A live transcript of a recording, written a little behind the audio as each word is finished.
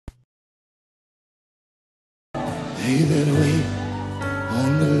They that wait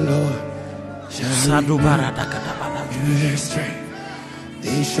on the Lord shall renew their strength.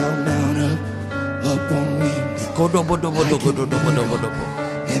 They shall mount up on wings.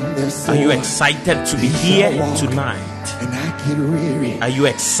 Are you excited to be here tonight? And I get weary. Are you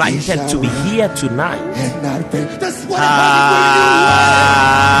excited to be here tonight? And not faint. That's what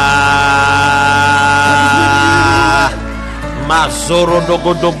Mazoro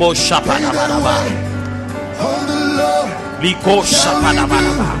dogodobo shapadabadaba. on the Lord Liko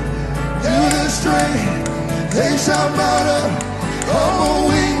shapadabadaba. their strength. They shall mount up on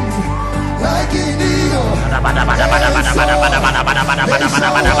wings like an eagle.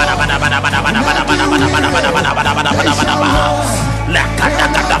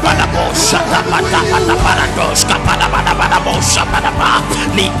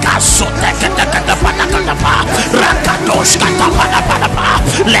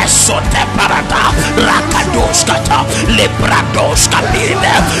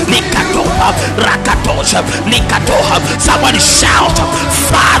 Somebody shout,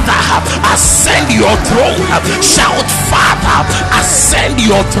 Father, ascend your throne. Shout, Father, ascend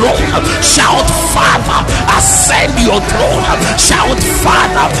your throne. Shout, Father, ascend your throne. Shout,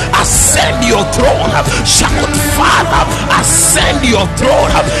 Father, ascend your throne. Shout, Father, ascend your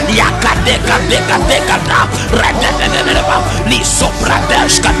throne. Yakadeka deka deka da. Liso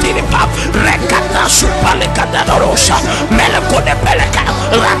pradeshka tiripa. Rekata supaleka da rosha. Meleko de peleka.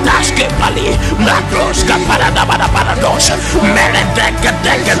 Radashke pali. Radoshka parada bada paradosha. Meledeka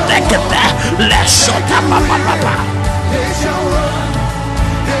deka deka da. Leshota papa papa. They shall run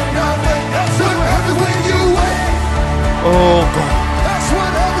and not faint. That's what happens when you wait. Oh God. That's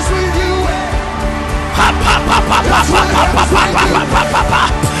what happens when you wait. Pa pa pa pa pa pa pa pa pa pa pa pa pa.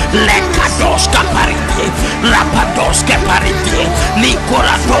 Lekadoska pariti, rapadoska pariti,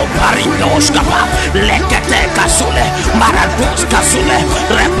 likorato paridoska pa, lekete kasule, maradoska sule,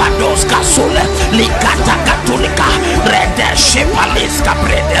 repadoska sule, likata katulika, rede shepaliska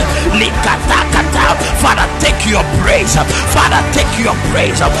brede, likata kata. Father, take your praise. Father, take your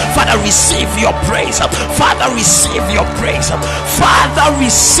praise. Father, receive your praise. Father, receive your praise. Father,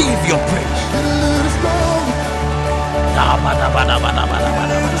 receive your praise.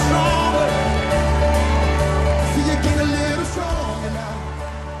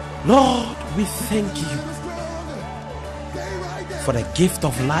 Lord, we thank you for the gift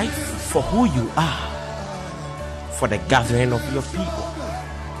of life, for who you are, for the gathering of your people.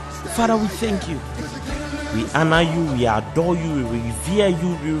 Father, we thank you. We honor you, we adore you, we revere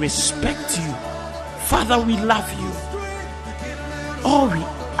you, we respect you. Father, we love you. All we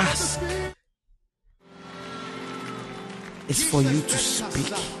ask is for you to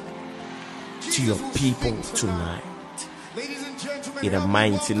speak to your people tonight. In the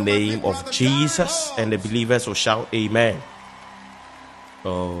mighty name of Jesus, and the believers will shout amen.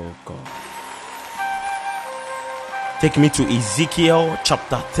 Oh God. Take me to Ezekiel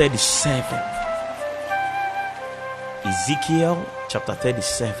chapter 37. Ezekiel chapter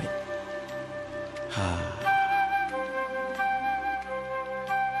 37.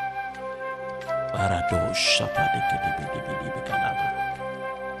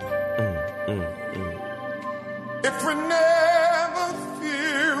 If we never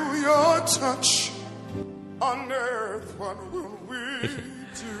feel your touch on earth, what will we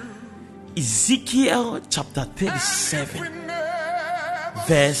do? Ezekiel chapter 37,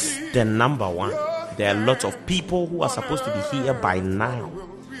 verse the number 1. There are lots of people who are supposed to be here by now,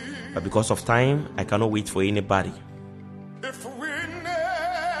 but because of time, I cannot wait for anybody.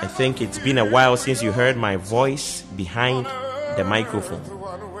 I think it's been a while since you heard my voice behind the microphone.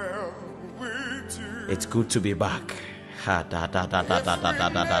 It's good to be back.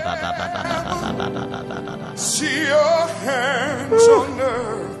 See your hands on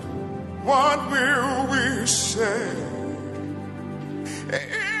earth, what will we say?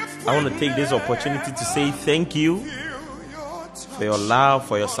 I want to take this opportunity to say thank you for your love,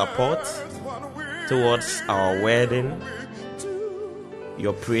 for your support towards our wedding,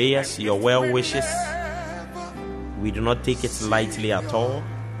 your prayers, your well wishes. We do not take it lightly at all.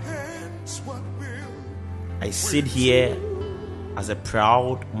 I sit here as a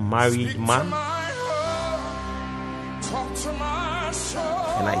proud married man,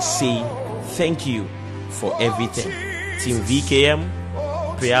 and I say thank you for everything. Team VKM,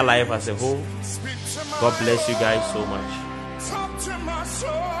 Prayer Life as a whole, God bless you guys so much.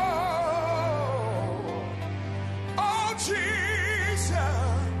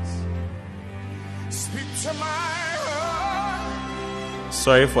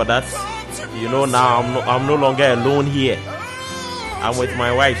 Sorry for that. You know, now I'm no longer alone here. I'm with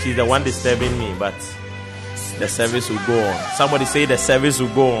my wife. She's the one disturbing me, but The service will go on. Somebody say the service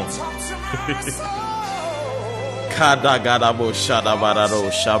will go on. Kadagadabo shadabarado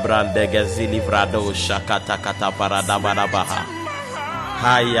shabrandegezi livrado shakata kata paradabarabaha.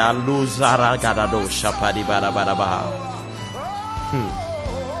 Haya luzara gadado shapadi barabarabaha.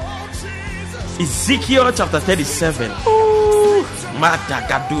 Ezekiel chapter 37.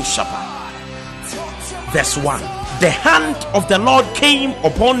 Madagadu shapa. Verse 1. The hand of the Lord came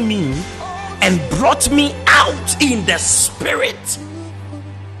upon me and brought me out in the spirit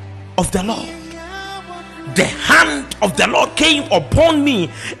of the Lord. The hand of the Lord came upon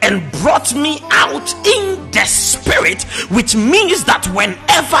me and brought me out in the spirit, which means that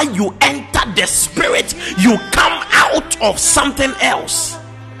whenever you enter the spirit, you come out of something else.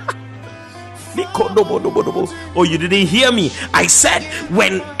 Oh, you didn't hear me. I said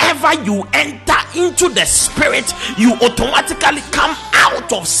whenever you enter into the spirit, you automatically come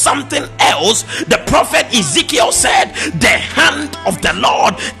out of something else. The prophet Ezekiel said, the hand of the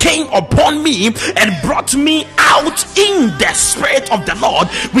Lord came upon me and brought me out in the spirit of the Lord,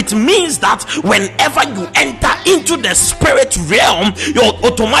 which means that whenever you enter into the spirit realm,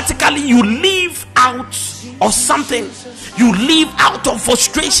 you leave out of something. You live out of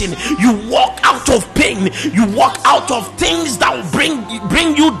frustration. You walk out of pain. You walk out of things that will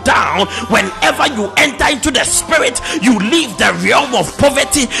bring you down. Whenever you enter into the spirit, you leave the realm of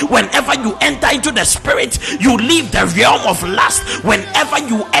poverty. Whenever you enter into the spirit, you leave the realm of lust. Whenever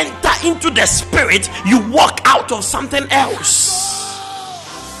you enter into the spirit, you walk out of something else.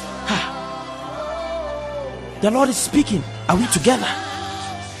 The Lord is speaking. Are we together?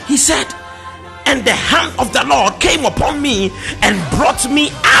 He said, and the hand of the Lord came upon me and brought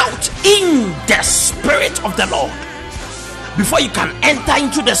me out in the spirit of the Lord. Before you can enter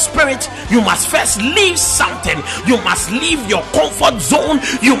into the spirit, you must first leave something. You must leave your comfort zone.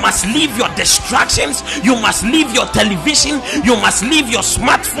 You must leave your distractions. You must leave your television. You must leave your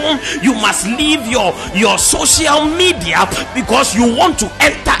smartphone. You must leave your social media, because you want to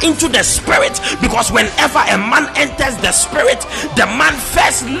enter into the spirit. Because whenever a man enters the spirit, the man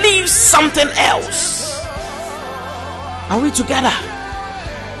first leaves something else. Are we together?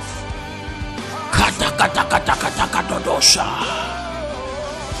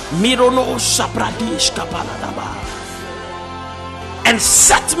 And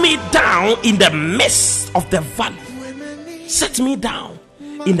set me down in the midst of the valley. Set me down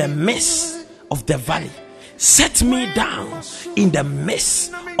in the midst of the valley. Set me down in the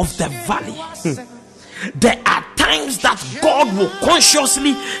midst of the valley. There are times that God will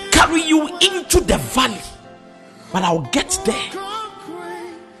consciously carry you into the valley, but I'll get there.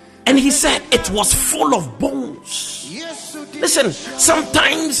 And he said it was full of bones. Listen,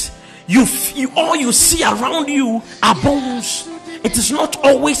 sometimes all you see around you are bones. It is not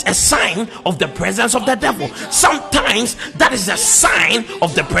always a sign of the presence of the devil. Sometimes that is a sign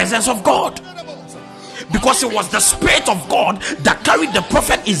of the presence of God. Because it was the Spirit of God that carried the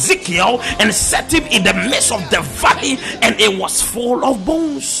prophet Ezekiel and set him in the midst of the valley, and it was full of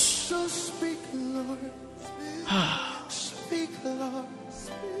bones.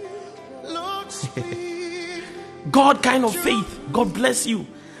 God kind of faith. God bless you.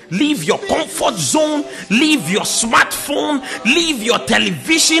 Leave your comfort zone, leave your smartphone, leave your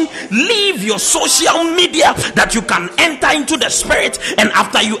television, leave your social media, that you can enter into the spirit. And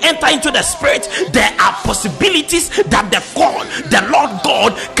after you enter into the spirit, there are possibilities that the Lord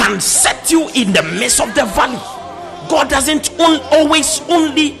God can set you in the midst of the valley. God doesn't always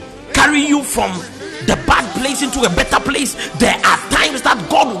only carry you from the bad place into a better place. There are times that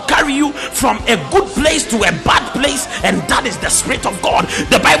God will carry you from a good place to a bad place, and that is the Spirit of God.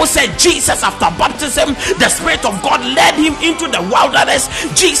 The Bible said Jesus, after baptism, the Spirit of God led him into the wilderness.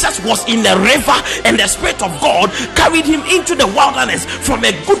 Jesus was in a river, and the Spirit of God carried him into the wilderness from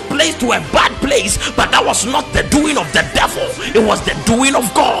a good place to a bad place. But that was not the doing of the devil, it was the doing of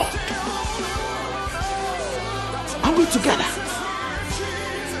God. Are we together?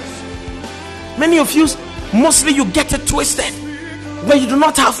 Many of you, mostly you get it twisted. When you do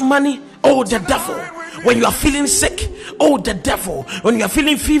not have money, oh, the devil. When you are feeling sick, oh, the devil. When you are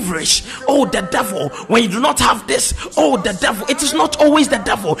feeling feverish, oh, the devil. When you do not have this, oh, the devil. It is not always the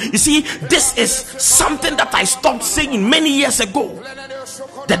devil. You see, this is something that I stopped saying many years ago.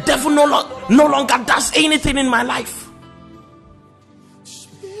 The devil no longer does anything in my life.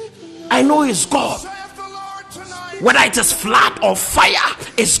 I know it's God. Whether it is flood or fire,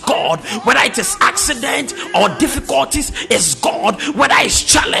 is God. Whether it is accident or difficulties, is God. Whether it's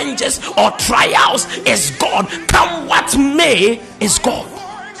challenges or trials, is God. Come what may, is God.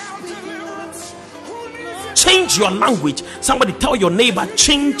 Change your language. Somebody tell your neighbor,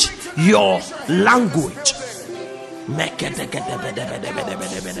 change your language.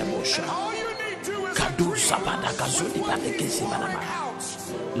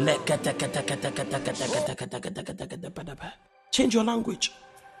 Change your language.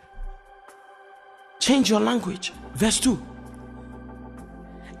 Change your language. Verse 2.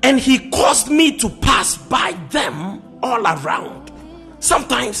 And he caused me to pass by them all around.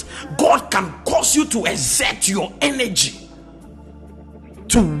 Sometimes God can cause you to exert your energy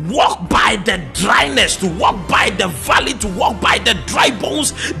to walk by the dryness, to walk by the valley, to walk by the dry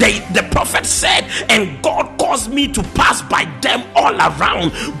bones. The prophet said, and God caused me to pass by them all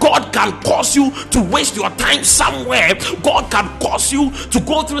around. God can cause you to waste your time somewhere. God can cause you to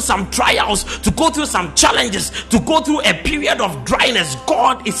go through some trials, to go through some challenges, to go through a period of dryness.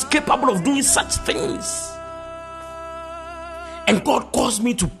 God is capable of doing such things. And God caused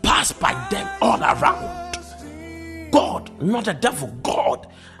me to pass by them all around. God, not the devil. God,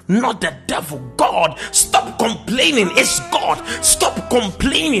 not the devil. God, stop complaining. It's God. Stop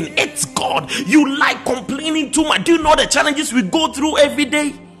complaining. It's God. You like complaining too much. Do you know the challenges we go through every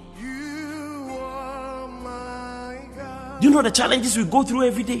day? Do you know the challenges we go through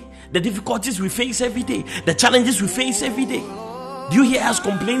every day? The difficulties we face every day. The challenges we face every day. Do you hear us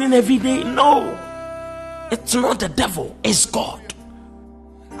complaining every day? No. It's not the devil. It's God.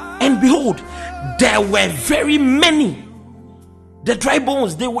 And behold, there were very many. The dry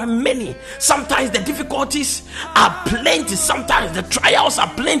bones, they were many. Sometimes the difficulties are plenty. Sometimes the trials are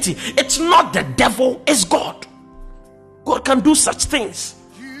plenty. It's not the devil, it's God. God can do such things.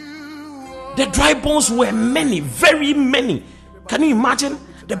 The dry bones were many, very many. Can you imagine?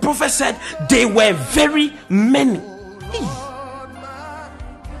 The prophet said they were very many.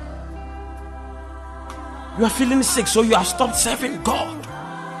 You are feeling sick, so you have stopped serving God.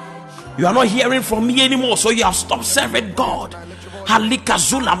 You are not hearing from me anymore, so you have stopped serving God. I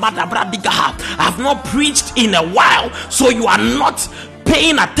have not preached in a while, so you are not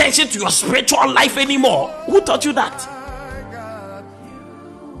paying attention to your spiritual life anymore. Who taught you that?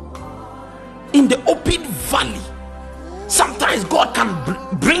 In the open valley, sometimes God can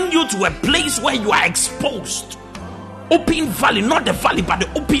bring you to a place where you are exposed. Open valley, not the valley, but the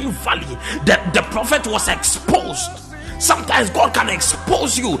open valley. The prophet was exposed. Sometimes God can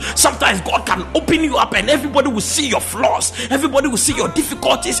expose you. Sometimes God can open you up and everybody will see your flaws. Everybody will see your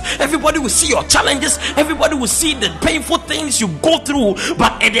difficulties. Everybody will see your challenges. Everybody will see the painful things you go through.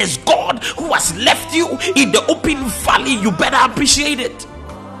 But it is God who has left you in the open valley. You better appreciate it.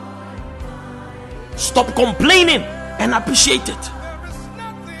 Stop complaining and appreciate it.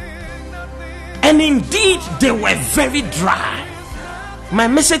 And indeed, they were very dry. My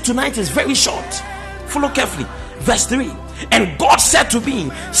message tonight is very short. Follow carefully. Verse 3. And God said to me,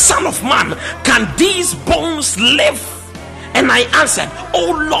 Son of man, can these bones live? And I answered,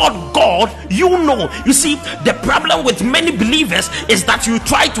 Oh Lord God, you know. You see, the problem with many believers is that you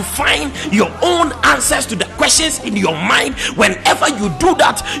try to find your own answers to the questions in your mind. Whenever you do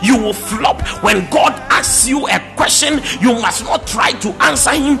that, you will flop. When God asks you a question, you must not try to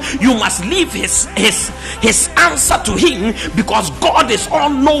answer him. You must leave his answer to him, because God is all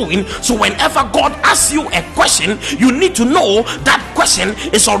knowing. So whenever God asks you a question, you need to know that question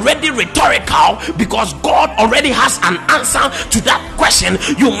is already rhetorical, because God already has an answer to that question.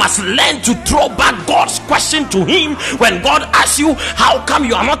 You must learn to throw back God's question to him. When God asks you, how come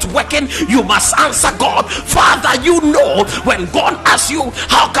you are not working, you must answer God, Father, you know. When God asks you,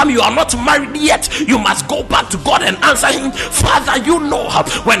 how come you are not married yet, you must go back to God and answer him, Father, you know.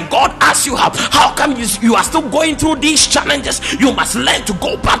 When God asks you, how come you are still going through these challenges, you must learn to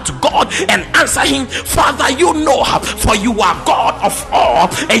go back to God and answer him, Father, you know. For you are God of all,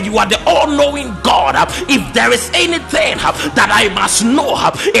 and you are the all-knowing God. If there is anything that I must know,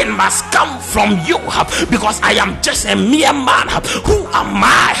 it must come from you, because I am just a mere man. Who am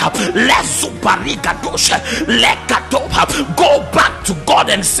I? Go back to God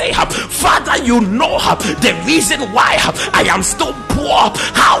and say, Father, you know the reason why I am still poor.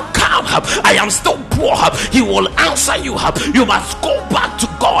 How come I am still poor? He will answer you. You must go back to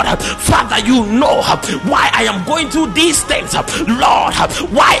God. Father, you know why I am going through these things. Lord,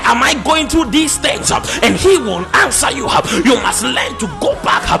 why am I going through these things? And he will answer you. You must learn to go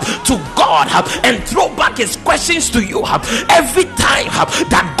back to God and throw back his questions to you. Every time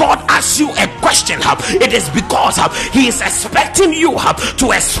that God asks you a question, it is because he is expecting you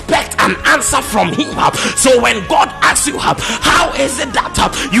to expect an answer from him. So when God asks you, how is it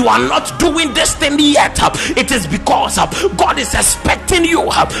that you are not doing this thing yet? It is because God is expecting you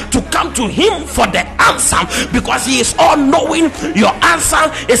to come to him for the answer, because he is all knowing. Your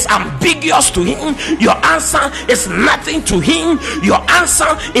answer is ambiguous to him. Your answer is nothing to him. Your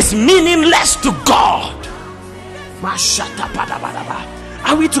answer is meaningless to God.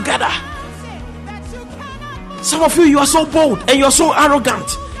 Are we together? Some of you are so bold and you're so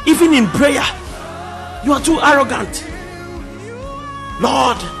arrogant. Even in prayer, you are too arrogant.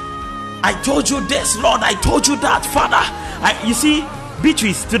 Lord, I told you this. Lord, I told you that. Father, you see,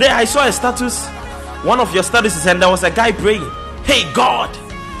 Beatrice, today I saw a status, one of your statuses, and there was a guy praying, hey God,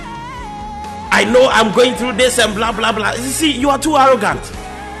 I know I'm going through this and blah blah blah. You see, you are too arrogant.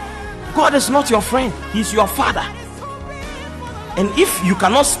 God is not your friend, he's your father. And if you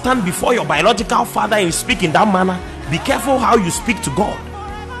cannot stand before your biological father and speak in that manner, be careful how you speak to God.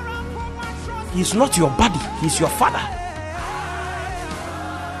 He's not your buddy, he's your father.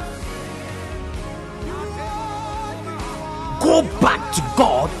 Go back to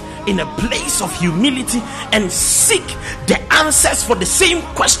God in a place of humility and seek the answers for the same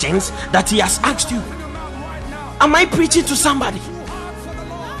questions that he has asked you. Am I preaching to somebody?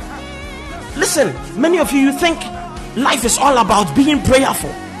 Listen, many of you think life is all about being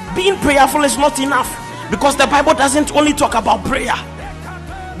prayerful. Being prayerful is not enough, because the Bible doesn't only talk about prayer.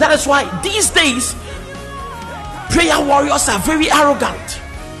 That is why these days prayer warriors are very arrogant,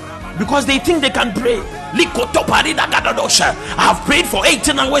 because they think they can pray. I have prayed for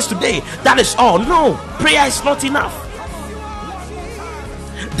 18 hours today. That is all. No, prayer is not enough.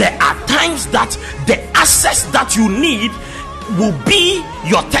 There are times that the access that you need will be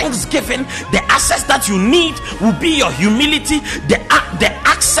your thanksgiving. The access that you need will be your humility. The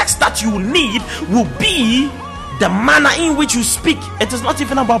access that you need will be the manner in which you speak. It is not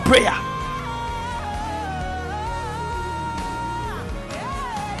even about prayer.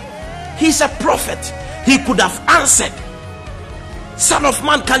 He's a prophet. He could have answered, Son of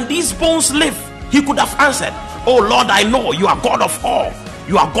man, can these bones live? He could have answered, oh Lord, I know you are God of all.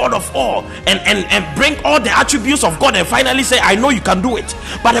 You are God of all, and bring all the attributes of God and finally say, I know you can do it.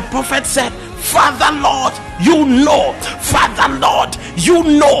 But the prophet said, Father Lord, you know. Father Lord, you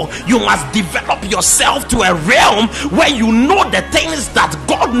know. You must develop yourself to a realm where you know the things that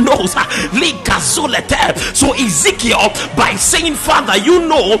God knows. So Ezekiel, by saying Father, you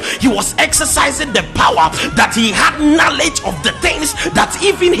know, he was exercising the power that he had knowledge of the things that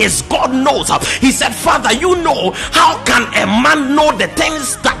even his God knows. He said, Father, you know. How can a man know the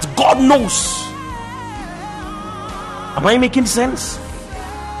things that God knows? Am I making sense?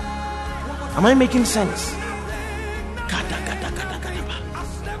 Am I making sense?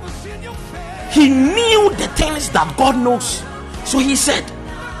 He knew the things that God knows. So he said,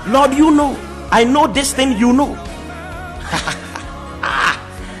 Lord, you know. I know this thing you know.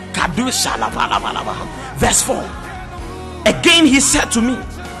 Verse 4. Again he said to me,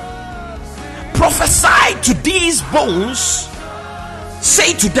 prophesy to these bones,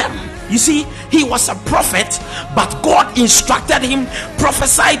 say to them. You see, he was a prophet, but God instructed him,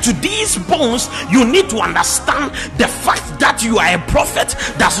 prophesy to these bones. You need to understand the fact that you are a prophet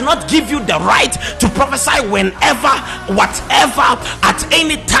does not give you the right to prophesy whenever, whatever, at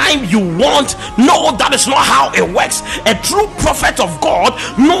any time you want. No, that is not how it works. A true prophet of God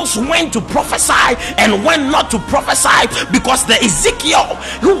knows when to prophesy and when not to prophesy, because the Ezekiel,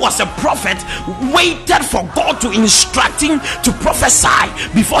 who was a prophet, waited for God to instruct him to prophesy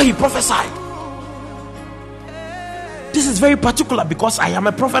before he prophesied. This is very particular because I am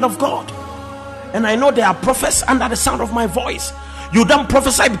a prophet of God, and I know there are prophets under the sound of my voice. You don't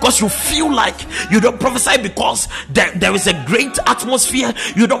prophesy because you feel like. You don't prophesy because there is a great atmosphere.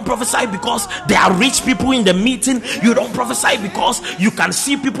 You don't prophesy because there are rich people in the meeting. You don't prophesy because you can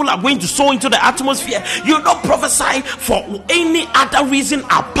see people are going to sow into the atmosphere. You don't prophesy for any other reason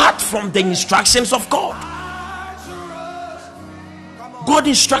apart from the instructions of God. God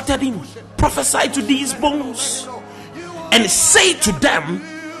instructed him, prophesy to these bones and say to them,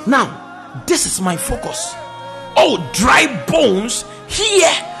 now this is my focus. Oh, dry bones, hear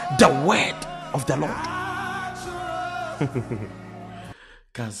the word of the Lord.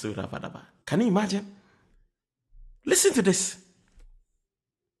 Can you imagine? Listen to this.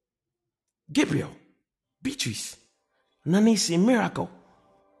 Gabriel, Beatrice, Nanisi, miracle.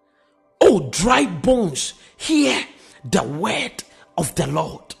 Oh, dry bones, hear the word of the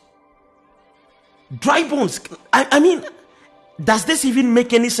Lord. Dry bones. I mean, does this even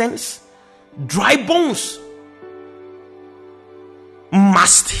make any sense? Dry bones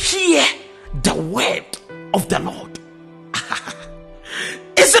must hear the word of the Lord.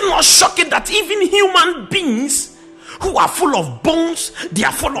 Is it not shocking that even human beings who are full of bones, they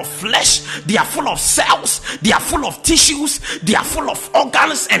are full of flesh, they are full of cells, they are full of tissues, they are full of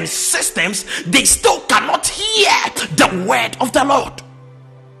organs and systems, they still cannot hear the word of the Lord?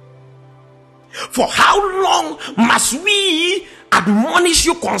 For how long must we admonish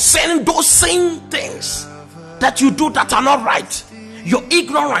you concerning those same things? that you do that are not right, your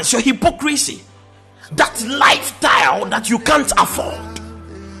ignorance, your hypocrisy, that lifestyle that you can't afford.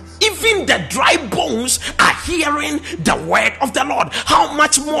 Even the dry bones are hearing the word of the Lord. How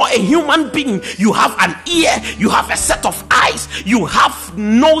much more a human being? You have an ear, you have a set of eyes, you have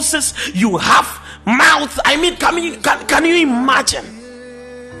noses, you have mouth. I mean, can you imagine?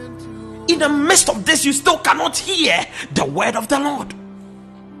 In the midst of this, you still cannot hear the word of the Lord.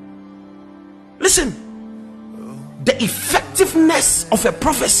 Listen, the effectiveness of a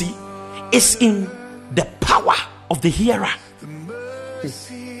prophecy is in the power of the hearer.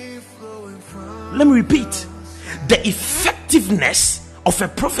 Let me repeat. The effectiveness of a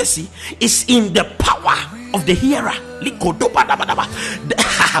prophecy is in the power of the hearer. The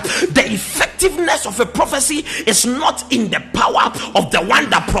effectiveness of a prophecy is not in the power of the one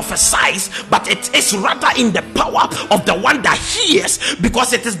that prophesies, but it is rather in the power of the one that hears,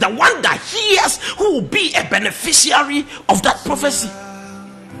 because it is the one that hears who will be a beneficiary of that prophecy.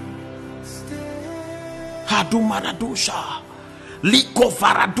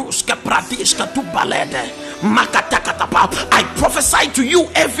 I prophesy to you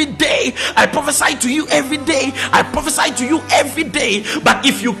every day. I prophesy to you every day. I prophesy to you every day. But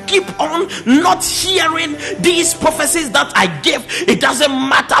if you keep on not hearing these prophecies that I give, it doesn't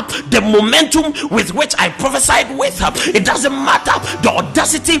matter the momentum with which I prophesied with. It doesn't matter the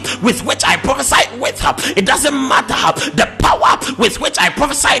audacity with which I prophesied with. It doesn't matter the power with which I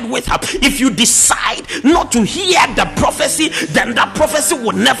prophesied with. If you decide not to hear the prophecy, then that prophecy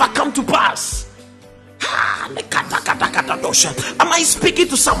will never come to pass. Am I speaking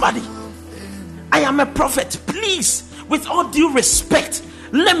to somebody? I am a prophet. Please, with all due respect,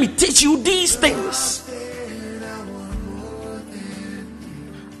 let me teach you these things.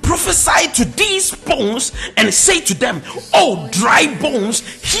 Prophesy to these bones and say to them, oh dry bones,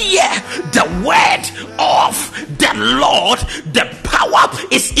 hear the word of the Lord. The power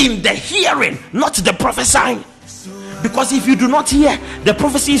is in the hearing, not the prophesying. Because if you do not hear, the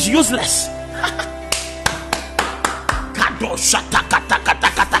prophecy is useless.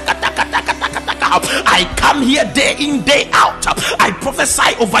 I come here day in, day out. I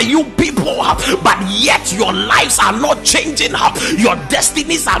prophesy over you people, but yet your lives are not changing. Your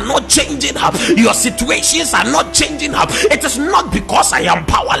destinies are not changing. Your situations are not changing. It is not because I am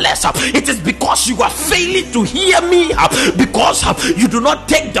powerless. It is because you are failing to hear me, because you do not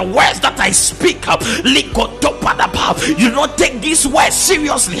take the words that I speak. You do not take these words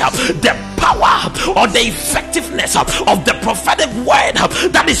seriously. The power or the effectiveness of the prophetic word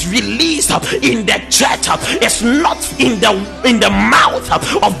that is released in the church is not in the mouth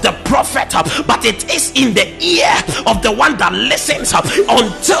of the prophet, but it is in the ear of the one that listens,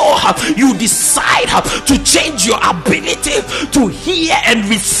 until you decide to change your ability to hear and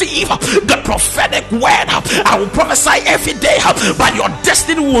receive the prophetic word. I will prophesy every day, but your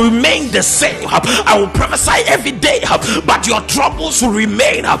destiny will remain the same. I will prophesy every day, but your troubles will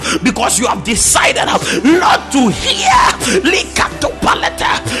remain, because you have decided not to hear.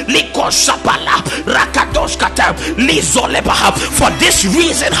 For this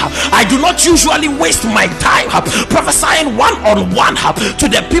reason, I do not usually waste my time prophesying one-on-one to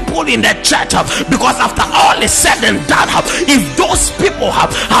the people in the church, because after all is said and done, if those people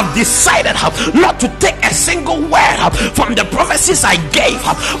have decided not to take a single word from the prophecies I gave,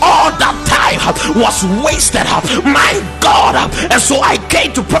 all that time was wasted. My God. And so I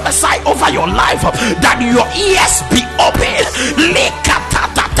came to prophesy over your life that your ears be open.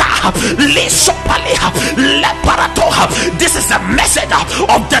 This is a message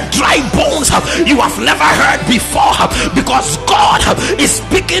of the dry bones you have never heard before, because God is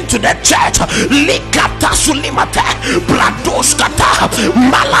speaking to the church.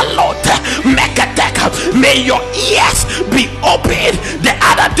 May your ears be open. The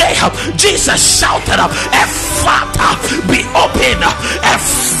other day Jesus shouted, Ephata, be open.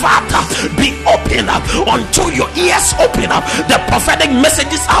 Ephata, be open. Until your ears open up, the prophetic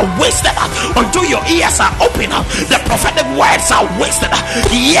messages are wasted. Until your ears are open up, the prophetic words are wasted.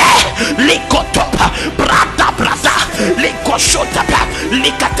 Yeah, likotopa, brada, likoshotapa,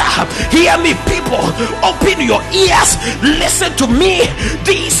 likata. Hear me, people. Open your ears. Listen to me.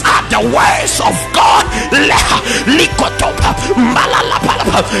 These are the words of God. Likotopa,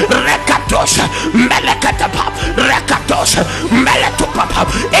 malalapalapa, rekatosh, melekatapa, rekatosh, meletopapa.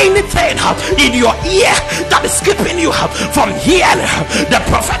 Anything in your ear that is keeping you from hearing the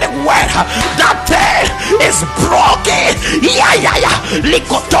prophetic word, that thing is broken.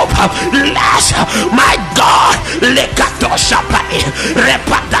 Likotopa, lash, my God. Likatosha,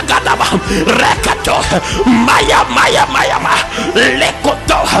 repatagadaba, rekato, maya,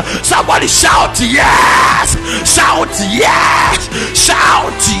 likoto. Someone Somebody shout yes. Shout yes.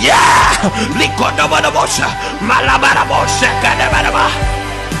 Shout yes.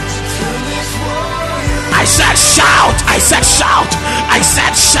 I said shout, I said shout, I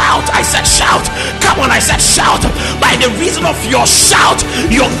said shout, I said shout. Come on, I said shout. By the reason of your shout,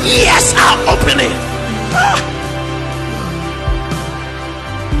 your ears are opening.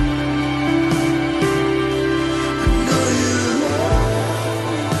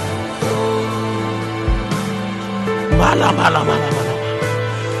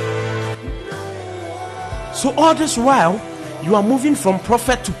 So all this while, you are moving from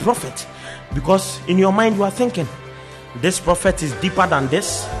prophet to prophet, because in your mind you are thinking, this prophet is deeper than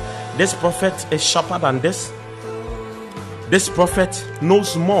this prophet is sharper than this prophet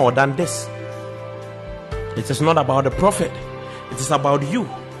knows more than this. It is not about the prophet, it is about you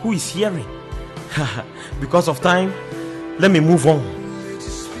who is hearing. Because of time, let me move on.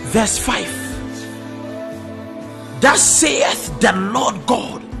 Verse 5. Thus saith the Lord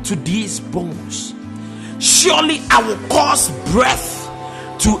God to these bones, surely I will cause breath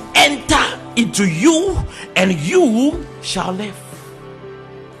to enter into you, and you shall live.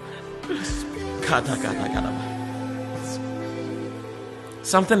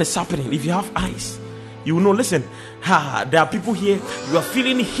 Something is happening. If you have eyes, you will know. Listen, there are people here, you are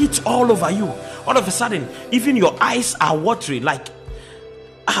feeling heat all over you. All of a sudden, even your eyes are watery, like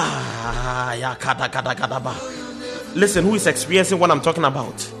listen, who is experiencing what I'm talking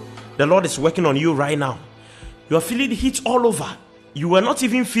about? The Lord is working on you right now. You are feeling heat all over. You were not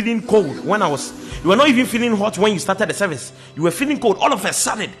even feeling cold you were not even feeling hot when you started the service. You were feeling cold. All of a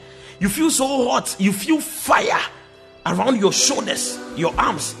sudden, you feel so hot. You feel fire around your shoulders, your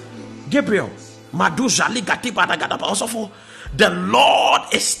arms. Gabriel, also for the Lord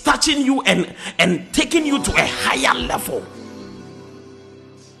is touching you and taking you to a higher level.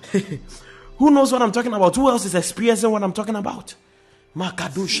 Who knows what I'm talking about? Who else is experiencing what I'm talking about?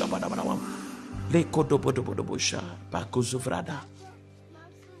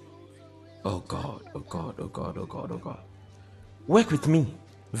 Oh God, oh God, oh God, oh God, oh God. Work with me.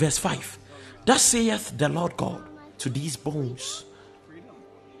 Verse 5. Thus saith the Lord God to these bones,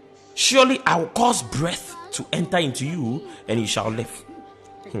 surely I will cause breath to enter into you, and you shall live.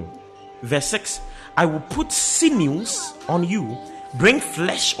 Verse 6. I will put sinews on you, bring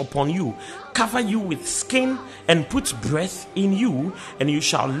flesh upon you, cover you with skin, and put breath in you, and you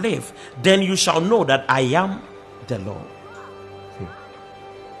shall live. Then you shall know that I am the Lord.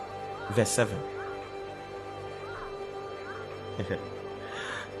 Verse 7.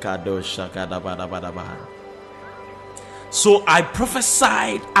 So I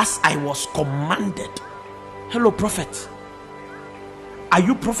prophesied as I was commanded. Hello, prophet. Are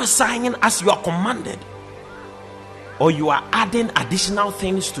you prophesying as you are commanded, or you are adding additional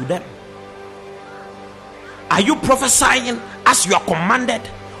things to them? Are you prophesying as you are commanded,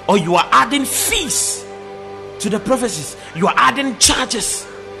 or you are adding fees to the prophecies? You are adding charges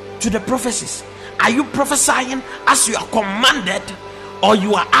to the prophecies. Are you prophesying as you are commanded, or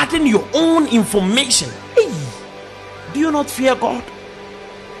you are adding your own information? Hey, do you not fear God?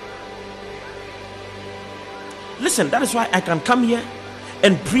 Listen, that is why I can come here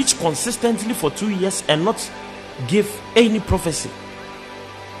and preach consistently for 2 years and not give any prophecy,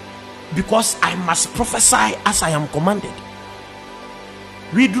 because I must prophesy as I am commanded.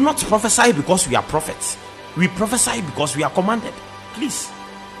 We do not prophesy because we are prophets. We prophesy because we are commanded. Please.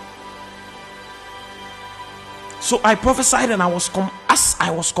 So I prophesied, and as I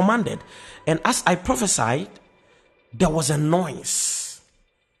was commanded, and as I prophesied, there was a noise.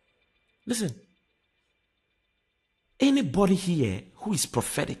 Listen, anybody here who is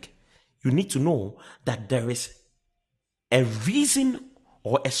prophetic, you need to know that there is a reason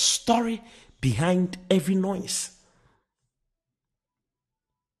or a story behind every noise.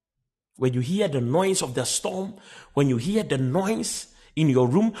 When you hear the noise of the storm, when you hear the noise in your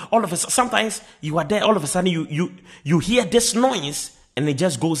room, all of a sudden, sometimes you are there, all of a sudden you hear this noise and it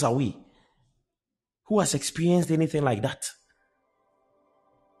just goes away. Who has experienced anything like that?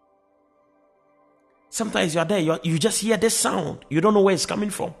 Sometimes you are there, you just hear this sound, you don't know where it's coming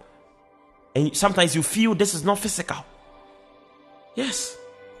from, and sometimes you feel this is not physical. Yes.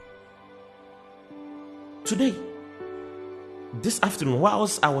 Today, this afternoon,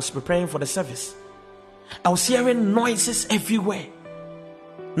 whilst I was preparing for the service, I was hearing noises everywhere.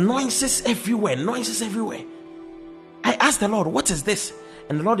 Noises everywhere, noises everywhere. I asked the Lord, what is this?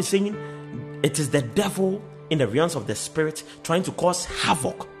 And the Lord is saying, it is the devil in the realms of the spirit trying to cause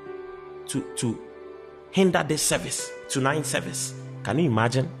havoc to hinder this service, tonight's service. Can you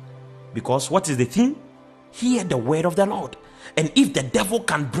imagine? Because what is the thing? Hear the word of the Lord. And if the devil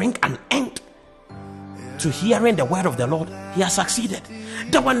can bring an end to hearing the word of the Lord, he has succeeded.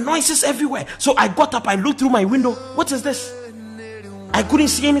 There were noises everywhere. So I got up, I looked through my window. What is this? I couldn't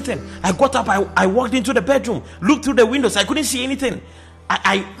see anything. I got up, I walked into the bedroom, looked through the windows. I couldn't see anything.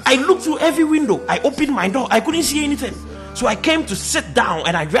 I looked through every window. I opened my door. I couldn't see anything. So I came to sit down,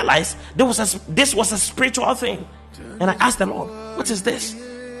 and I realized this was a spiritual thing. And I asked the Lord, what is this?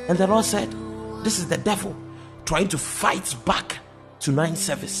 And the Lord said, this is the devil trying to fight back tonight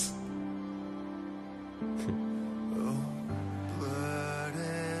service.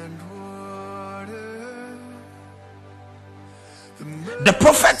 The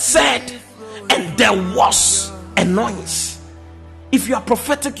prophet said, and there was a noise. If you are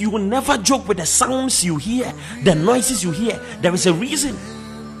prophetic, you will never joke with the sounds you hear, the noises you hear. There is a reason.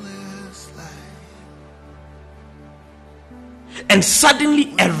 And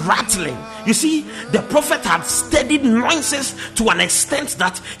suddenly a rattling. You see, the prophet had studied noises to an extent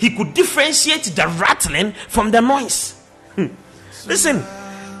that he could differentiate the rattling from the noise. Listen,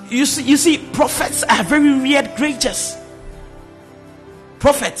 you see, prophets are very weird creatures.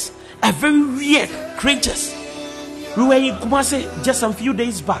 Prophets are very weird creatures. We were in Kumasi just a few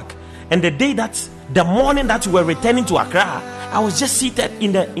days back, and the morning that we were returning to Accra, I was just seated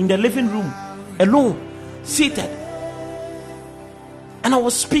in the living room, alone, seated, and I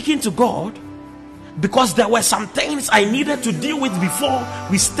was speaking to God because there were some things I needed to deal with before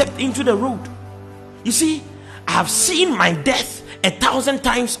we stepped into the road. You see, I have seen my death 1,000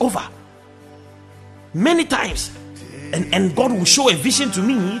 times over, many times. And God will show a vision to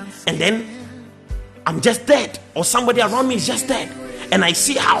me, and then I'm just dead, or somebody around me is just dead, and I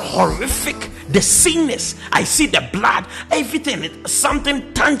see how horrific the scene is. I see the blood, everything. It's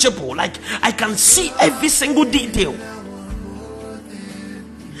something tangible. Like I can see every single detail.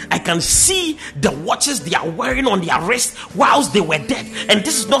 I can see the watches they are wearing on their wrist whilst they were dead. And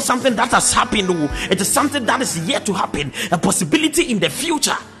this is not something that has happened. It is something that is yet to happen, a possibility in the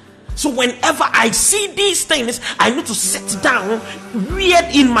future. So whenever I see these things, I need to sit down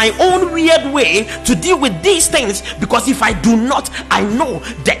weird in my own weird way to deal with these things, because if I do not, I know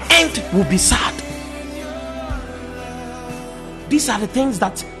the end will be sad. These are the things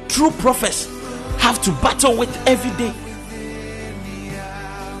that true prophets have to battle with every day.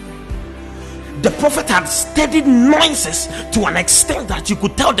 The prophet had studied noises to an extent that you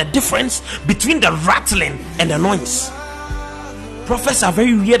could tell the difference between the rattling and the noise. Prophets are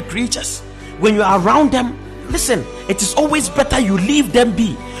very weird creatures. When you are around them, listen, it is always better you leave them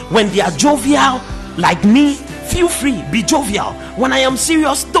be. When they are jovial like me, feel free, be jovial. When I am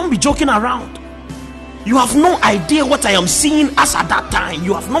serious, don't be joking around. You have no idea what I am seeing as at that time.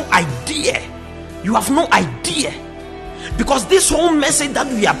 You have no idea. You have no idea. Because this whole message that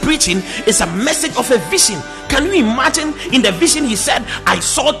we are preaching is a message of a vision. Can you imagine? In the vision he said, I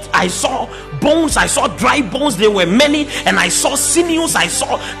saw bones, I saw dry bones, there were many, and I saw sinews,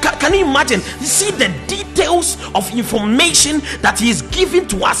 can you imagine? You see the details of information that he is giving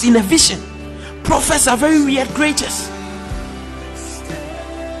to us in a vision. Prophets are very weird creatures,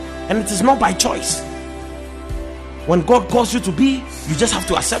 and it is not by choice. When God calls you to be, you just have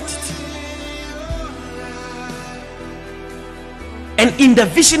to accept it. And in the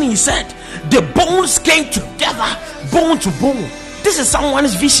vision he said, the bones came together, bone to bone. This is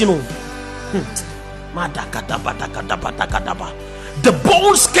someone's vision. The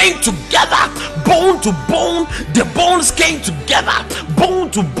bones came together, bone to bone. The bones came together,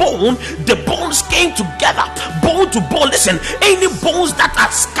 bone to bone. The bones came together, bone to bone. Listen, any bones that are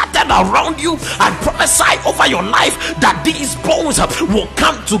scattered around you, I prophesy over your life that these bones will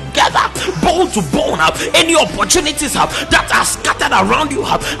come together, bone to bone. Any opportunities that are scattered around you,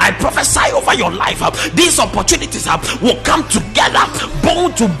 I prophesy over your life. These opportunities will come together,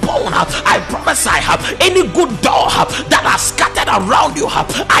 bone to bone. I prophesy any good door that are scattered around you,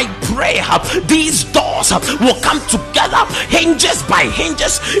 I pray these doors will come together, hinges by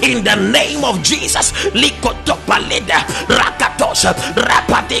hinges, in the name of Jesus.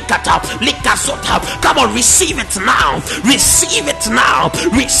 Come on, receive it now, receive it now,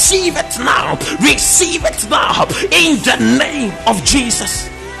 receive it now, receive it now, in the name of Jesus.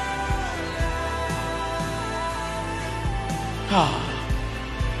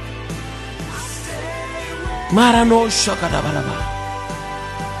 Marano Shakadabalaba.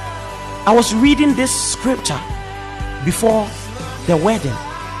 I was reading this scripture before the wedding,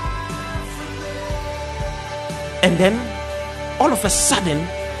 and then all of a sudden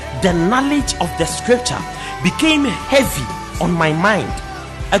the knowledge of the scripture became heavy on my mind.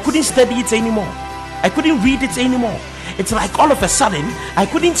 I couldn't study it anymore. I couldn't read it anymore. It's like all of a sudden I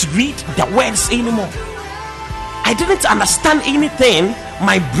couldn't read the words anymore. I I didn't understand anything.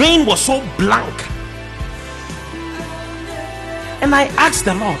 My brain was so blank. And I asked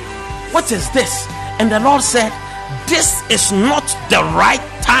the Lord, what is this? And the Lord said, this is not the right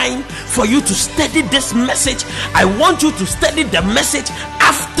time for you to study this message. I want you to study the message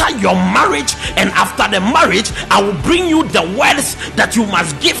after your marriage, and after the marriage I will bring you the words that you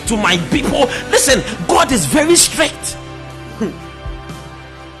must give to my people. Listen, God is very strict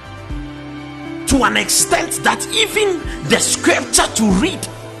to an extent that even the scripture to read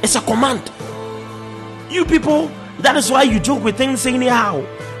is a command. You people, that is why you joke with things anyhow.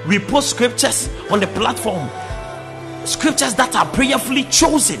 We post scriptures on the platform, scriptures that are prayerfully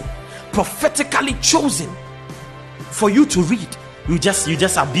chosen, prophetically chosen for you to read. You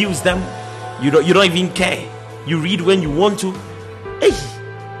just abuse them. You don't even care. You read when you want to. Hey,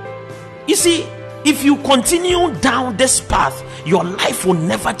 you see, if you continue down this path, your life will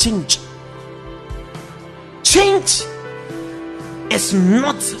never change. Change is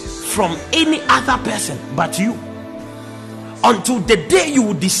not from any other person but you. Until the day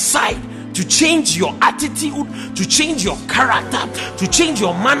you decide to change your attitude, to change your character, to change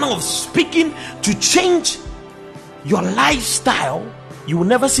your manner of speaking, to change your lifestyle, you will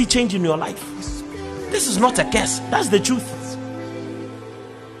never see change in your life. This is not a curse, that's the truth.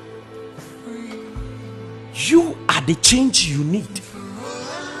 You are the change you need.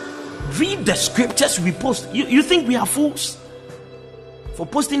 Read the scriptures we post. You think we are fools for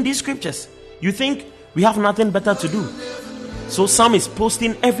posting these scriptures? You think we have nothing better to do? So some is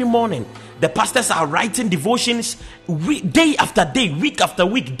posting every morning. The pastors are writing devotions day after day, week after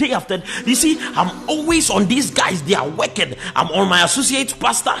week, day after. You see, I'm always on these guys. They are working. I'm on my associate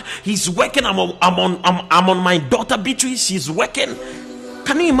pastor. He's working. I'm on my daughter Beatrice. She's working.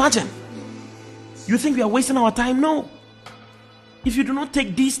 Can you imagine? You think we are wasting our time? No. If you do not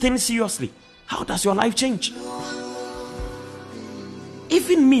take these things seriously, how does your life change?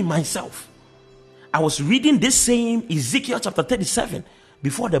 Even me myself, I was reading this same Ezekiel chapter 37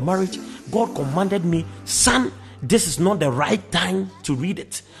 before the marriage. God commanded me, son, this is not the right time to read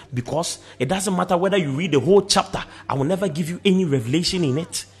it, because it doesn't matter whether you read the whole chapter, I will never give you any revelation in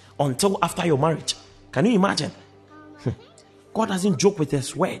it until after your marriage. Can you imagine? God doesn't joke with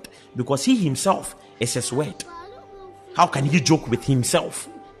his word, because he himself is his word. How can he joke with himself?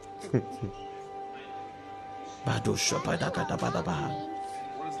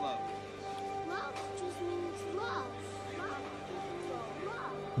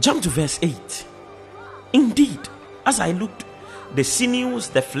 Jump to verse 8. Indeed, as I looked, the sinews,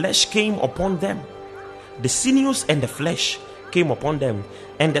 the flesh came upon them. The sinews and the flesh came upon them,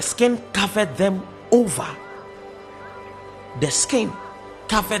 and the skin covered them over. The skin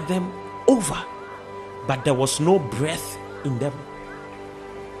covered them over, but there was no breath in them.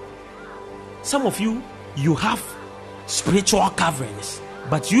 Some of you have spiritual coverings,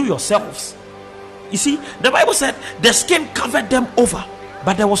 but you yourselves, you see, the Bible said the skin covered them over,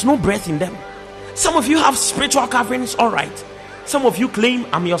 but there was no breath in them. Some of you have spiritual coverings, all right. Some of you claim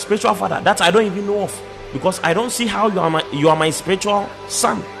I'm your spiritual father. That I don't even know of, because I don't see how you are my spiritual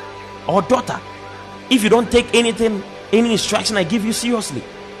son or daughter if you don't take any instruction I give you seriously.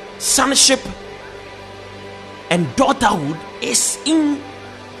 Sonship and daughterhood is in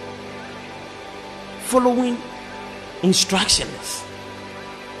following instructions.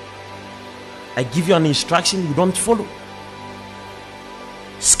 I give you an instruction, you don't follow.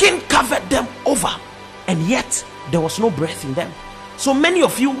 Skin covered them over, and yet there was no breath in them. So many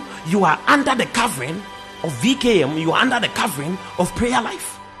of you are under the covering of VKM, you are under the covering of prayer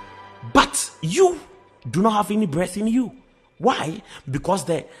life, but you do not have any breath in you. Why? Because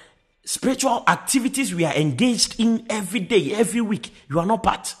the spiritual activities we are engaged in every day, every week, you are not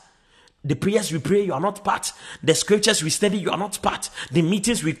part. The prayers we pray, you are not part. The scriptures we study, you are not part. The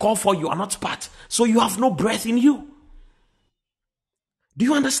meetings we call for, you are not part. So you have no breath in you. Do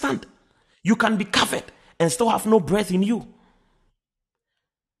you understand? You can be covered and still have no breath in you.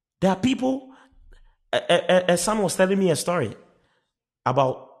 There are people, a son was telling me a story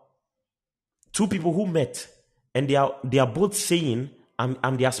about two people who met, and they are both saying,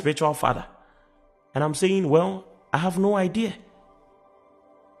 I'm their spiritual father. And I'm saying, well, I have no idea.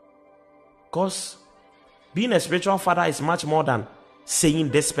 Because being a spiritual father is much more than saying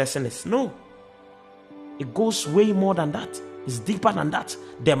this person is. No. It goes way more than that. It's deeper than that.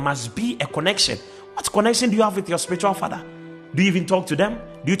 There must be a connection. What connection do you have with your spiritual father? Do you even talk to them?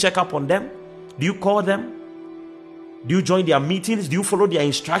 Do you check up on them? Do you call them? Do you join their meetings? Do you follow their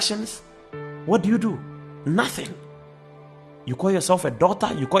instructions? What do you do? Nothing. You call yourself a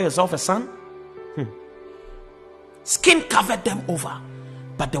daughter? You call yourself a son? Skin covered them over,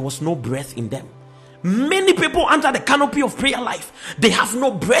 but there was no breath in them. Many people under the canopy of prayer life, they have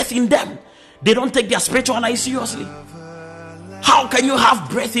no breath in them. They don't take their spiritual life seriously. How can you have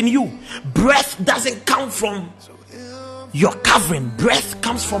breath in you? Breath doesn't come from your covering. Breath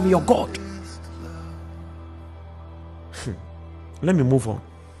comes from your God. Let me move on.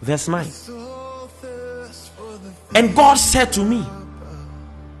 Verse 9. And God said to me,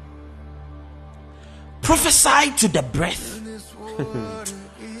 prophesy to the breath.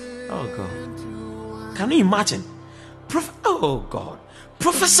 Oh God. Can you imagine? Oh God.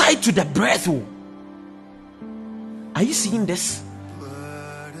 Prophesy to the breath. Are you seeing this?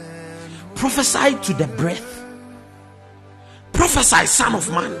 Prophesy to the breath. Prophesy, son of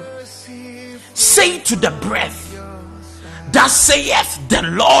man. Say to the breath, thus saith the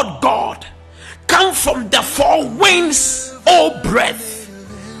Lord God, come from the four winds, O breath,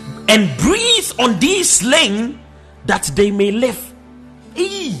 and breathe on these slain that they may live.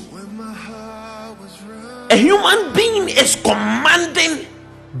 A human being is commanding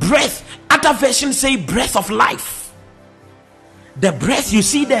breath. Other versions say breath of life. The breath you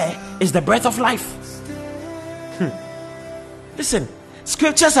see there is the breath of life. Listen,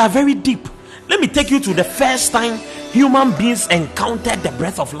 scriptures are very deep. Let me take you to the first time human beings encountered the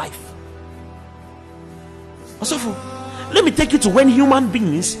breath of life. Also, let me take you to when human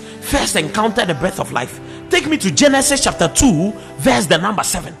beings first encountered the breath of life. Take me to Genesis chapter 2, verse the number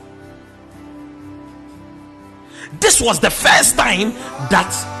 7. This was the first time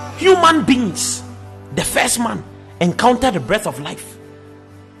that human beings, the first man, encountered the breath of life.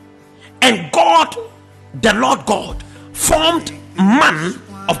 And God, the Lord God, formed man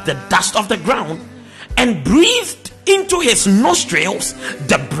of the dust of the ground and breathed into his nostrils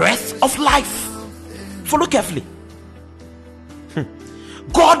the breath of life. Follow carefully.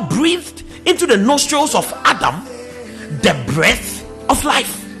 God breathed into the nostrils of Adam the breath of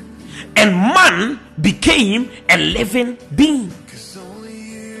life, and man became a living being.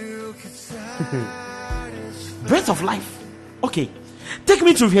 Breath of life. Okay, take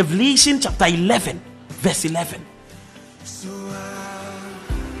me to Revelation chapter 11, verse 11.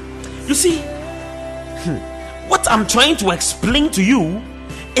 You see, what I'm trying to explain to you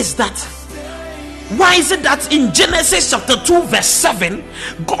is that why is it that in Genesis chapter 2 verse 7,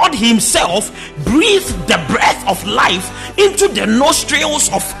 God himself breathed the breath of life into the nostrils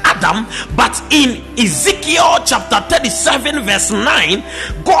of Adam, but in Ezekiel chapter 37 verse 9,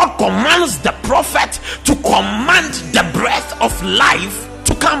 God commands the prophet to command the breath of life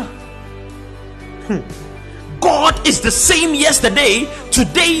to come? God is the same yesterday,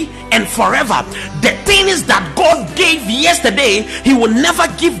 today, and forever. The things that God gave yesterday, he will never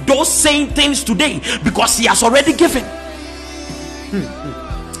give those same things today, because he has already given.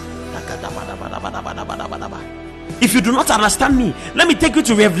 If you do not understand me, let me take you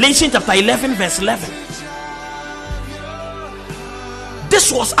to Revelation chapter 11 verse 11.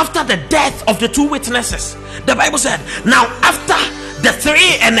 This was after the death of the two witnesses. The Bible said, now after the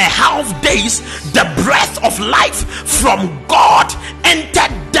 3.5 days, the breath of life from God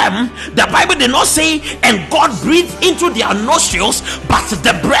entered them. The Bible did not say, and God breathed into their nostrils, but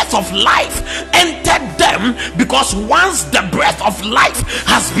the breath of life entered them, because once the breath of life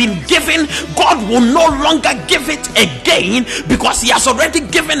has been given, God will no longer give it again, because he has already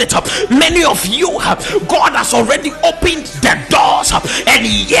given it up. Many of you, God has already opened the doors, and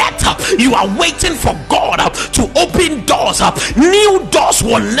yet you are waiting for God to open doors. New doors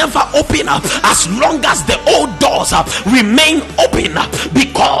will never open up as long as the old doors remain open,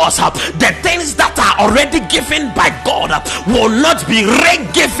 because the things that are already given by God will not be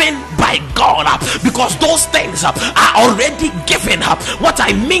re-given by God, because those things are already given. What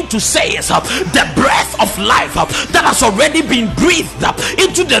I mean to say is the breath of life that has already been breathed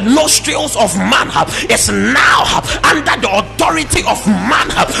into the nostrils of man is now under the authority of man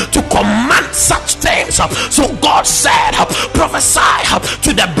to command such things. So God said, prophesy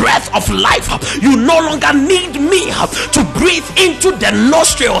to the breath of life. You no longer need me to breathe into the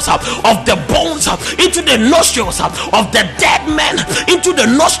nostrils of the bones, into the nostrils of the dead man, into the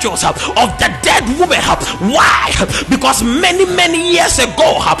nostrils of the dead woman. Why? Because many years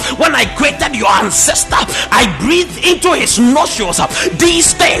ago, when I created your ancestor, I breathed into his nostrils.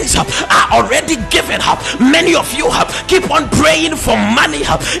 These things are already given. Many of you keep on praying for money,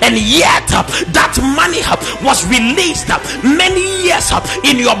 and yet that money was released many years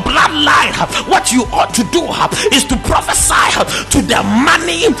in your bloodline. What you ought to do is to prophesy to the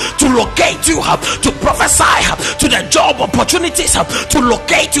money to locate you, to prophesy to the job opportunities to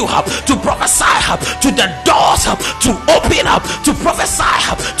locate you, to prophesy to the doors to open up, to prophesy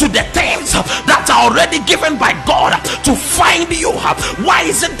to the things that are already given by God to find you. Why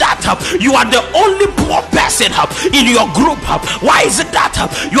is it that you are the only poor person in your group? Why is it that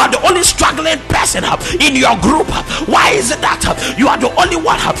you are the only struggling person in your group? Why is it that you are the only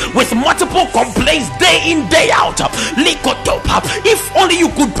one with multiple complaints day in, day out? If only you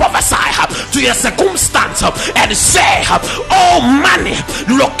could prophesy to your circumstance and say, oh money,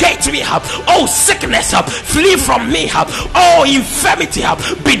 locate me. Oh sickness, flee from me. Oh infirmity,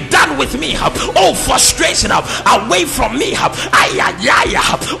 be done with me. Oh frustration, away from me.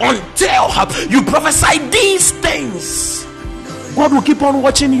 Until you prophesy these things, God will keep on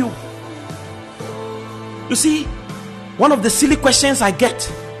watching you. You see, one of the silly questions I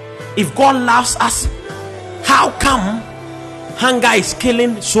get: if God loves us, how come hunger is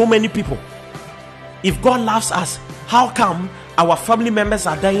killing so many people? If God loves us, how come our family members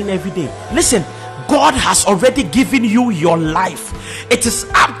are dying every day? Listen, God has already given you your life. It is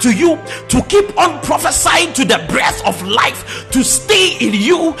up to you to keep on prophesying to the breath of life to stay in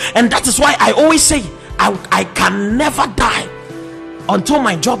you. And that is why I always say, I can never die until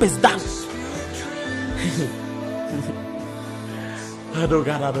my job is done.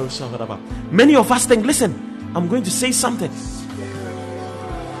 Many of us think, listen, I'm going to say something.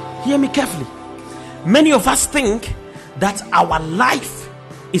 Hear me carefully. Many of us think that our life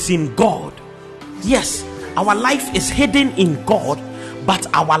is in God. Yes, our life is hidden in God, but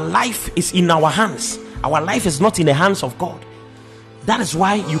our life is in our hands. Our life is not in the hands of God. That is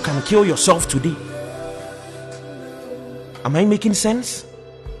why you can kill yourself today. Am I making sense?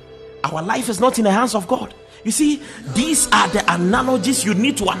 Our life is not in the hands of God. You see, these are the analogies you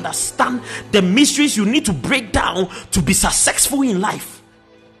need to understand, the mysteries you need to break down to be successful in life.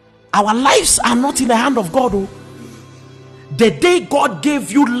 Our lives are not in the hand of God. The day God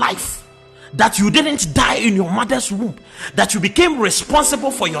gave you life, that you didn't die in your mother's womb, that you became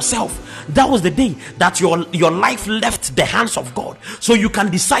responsible for yourself, that was the day that your life left the hands of God. So you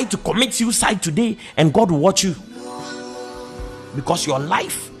can decide to commit suicide today and God will watch you, because your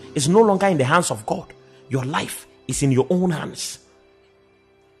life is no longer in the hands of God. Your life is in your own hands.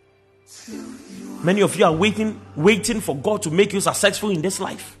 Many of you are waiting for God to make you successful in this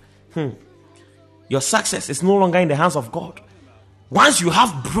life. Your success is no longer in the hands of God. Once you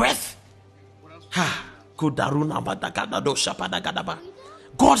have breath,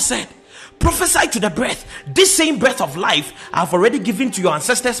 God said, prophesy to the breath. This same breath of life I've already given to your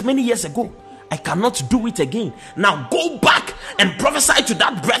ancestors many years ago. I cannot do it again. Now go back and prophesy to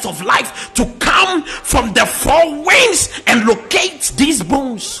that breath of life to come from the four winds and locate these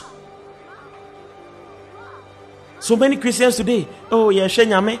bones. So many Christians today, oh yeah,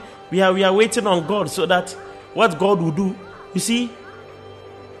 we are waiting on God so that what God will do. You see,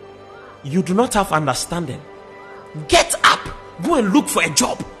 you do not have understanding. Get up, go and look for a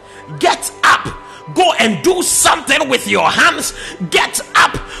job. Get up, go and do something with your hands. Get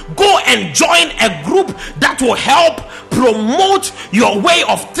up, go and join a group that will help promote your way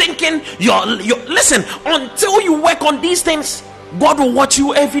of thinking. Your listen, until you work on these things, God will watch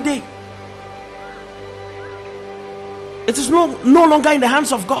you every day. It is no longer in the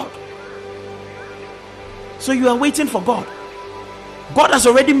hands of God. So you are waiting for God. God has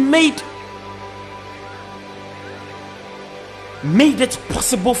already made it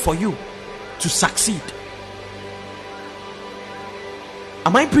possible for you to succeed.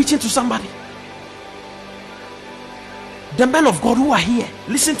 Am I preaching to somebody? The men of God who are here,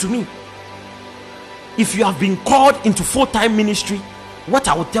 listen to me. If you have been called into full-time ministry, what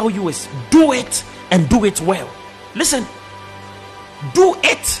I will tell you is do it and do it well. Listen, do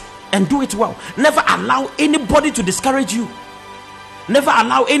it and do it well. Never allow anybody to discourage you. Never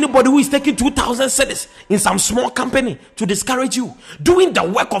allow anybody who is taking 2,000 cedis in some small company to discourage you. Doing the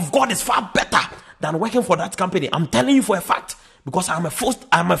work of God is far better than working for that company. I'm telling you for a fact, because I'm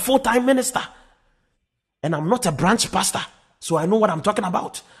a full-time minister and I'm not a branch pastor, so I know what I'm talking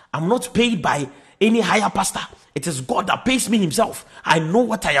about. I'm not paid by any higher pastor. It is God that pays me himself. I know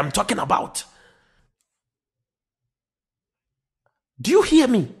what I am talking about. Do you hear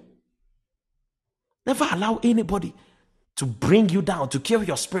me? Never allow anybody to bring you down, to kill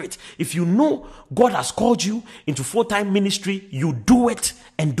your spirit. If you know God has called you into full-time ministry, you do it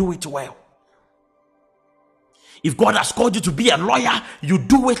and do it well. If God has called you to be a lawyer, you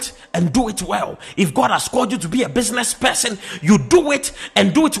do it and do it well. If God has called you to be a business person, you do it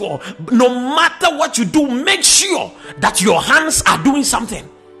and do it well. No matter what you do, make sure that your hands are doing something.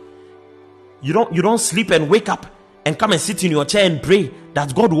 You don't sleep and wake up and come and sit in your chair and pray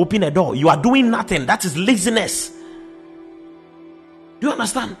that God will open a door. You are doing nothing. That is laziness. Do you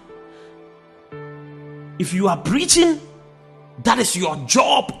understand? If you are preaching, that is your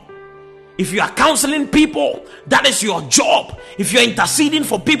job. If you are counseling people, that is your job. If you're interceding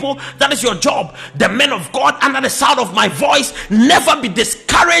for people, that is your job. The men of God under the sound of my voice, never be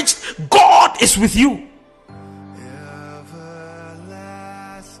discouraged. God is with you.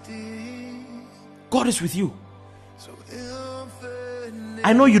 God is with you.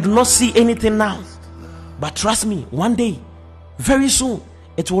 I know you do not see anything now, but trust me, one day, very soon,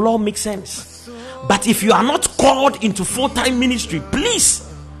 it will all make sense. But if you are not called into full-time ministry,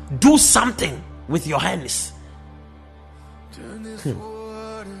 please do something with your hands.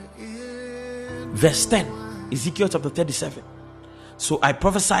 Verse 10, Ezekiel chapter 37. So I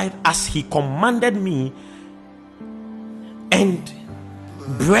prophesied as he commanded me, and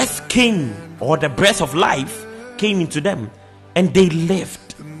breath came, or the breath of life came into them, and they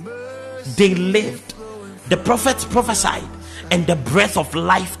lived. They lived. The prophet prophesied, and the breath of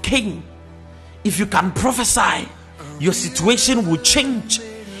life came. If you can prophesy, your situation will change.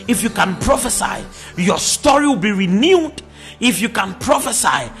 If you can prophesy, your story will be renewed. If you can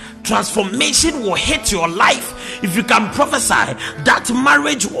prophesy, transformation will hit your life. If you can prophesy, that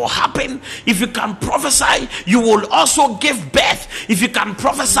marriage will happen. If you can prophesy, you will also give birth. If you can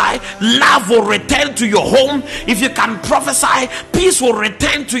prophesy, love will return to your home. If you can prophesy, peace will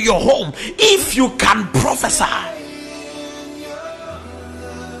return to your home. If you can prophesy.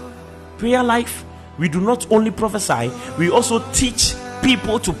 Prayer life, we do not only prophesy, we also teach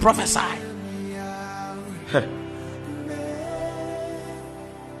people to prophesy.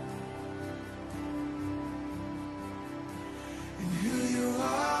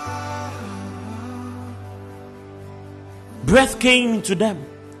 Breath came into them,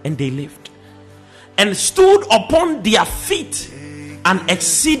 and they lived, and stood upon their feet an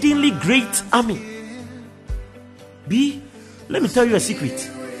exceedingly great army. Let me tell you a secret.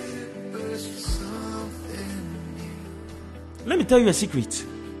 Let me tell you a secret.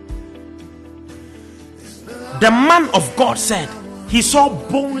 The man of God said he saw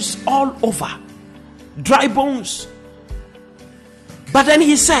bones all over, dry bones. But then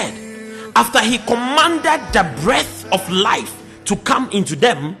he said, after he commanded the breath of life to come into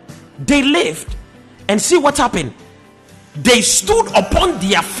them, they lived. And see what happened. They stood upon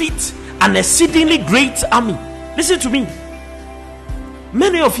their feet an exceedingly great army. Listen to me.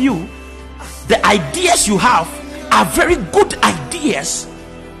 Many of you, the ideas you have are very good ideas,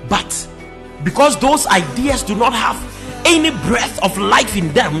 but because those ideas do not have any breath of life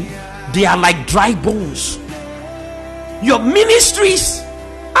in them, they are like dry bones. Your ministries,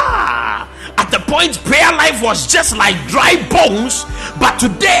 at the point prayer life was just like dry bones, but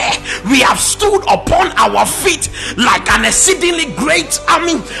today we have stood upon our feet like an exceedingly great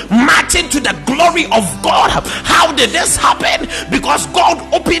army, marching to the glory of God. How did this happen? Because God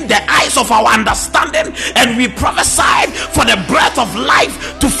opened the eyes of our understanding, and we prophesied for the breath of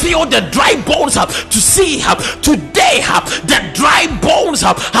life to fill the dry bones, to see today the dry bones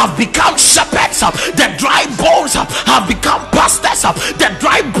have become shepherds, the dry bones have become pastors, the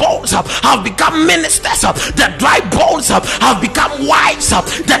dry bones have become ministers, the dry bones have become wives,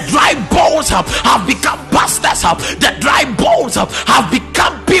 the dry bones have become pastors, the dry bones have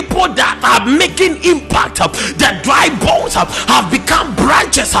become people that are making impact, the dry bones have become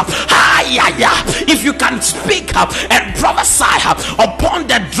branches. If you can speak and prophesy upon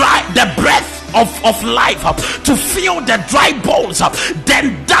the breath of life to fill the dry bones,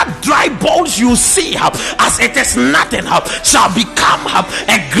 then that dry bones you see as it is nothing shall become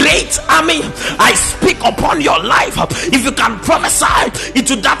a great army. I speak upon your life. If you can prophesy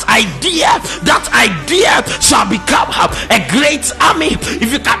into that idea shall become a great army.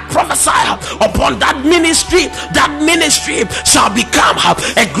 If you can prophesy upon that ministry shall become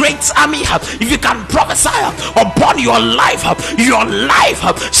a great army. If you can prophesy upon your life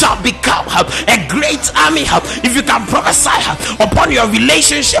shall become a great army. If you can prophesy upon your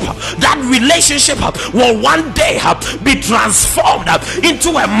relationship, that relationship will one day be transformed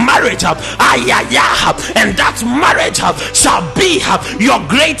into a marriage, and that marriage shall be your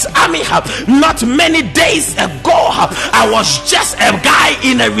great army. Not many days ago I was just a guy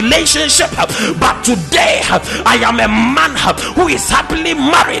in a relationship, but today I am a man who is happily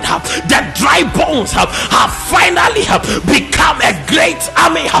married. The dry bones have finally become a great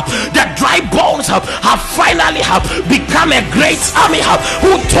army. The dry bones have finally become a great army.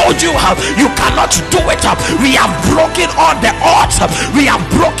 Who told you you cannot do it? We have broken all the odds. We have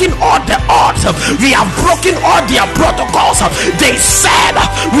broken all the odds. We have broken all their protocols. They said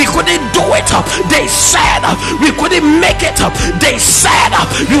we couldn't do it. They said we couldn't make it. They said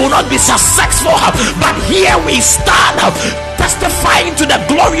you will not be successful. But here we stand, testifying to the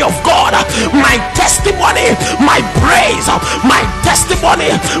glory of God. My testimony, my praise, my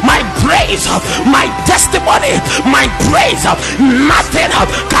testimony, my praise, my testimony, my praise. Nothing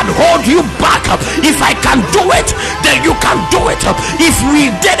can hold you back. If I can do it, then you can do it. If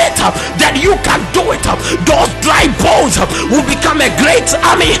we did it, then you can do it. Those dry bones will become a great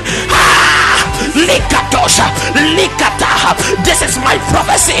army. Likatosha, likata. This is my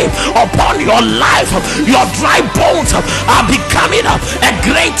prophecy upon your life. Your dry bones are becoming a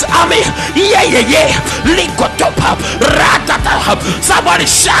great army. Yeah, yeah, yeah. Likotopa, ratata. Somebody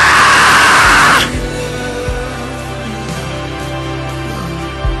shout.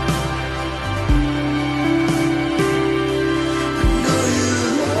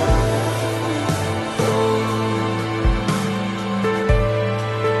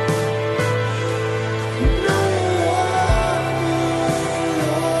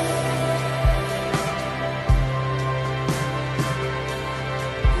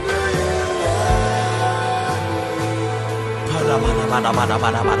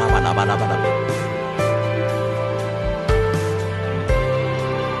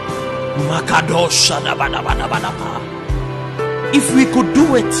 If we could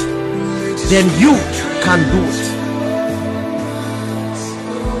do it, then you can do it.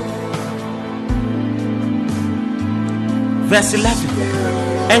 Verse 11.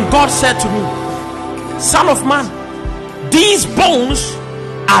 And God said to me, Son of man, these bones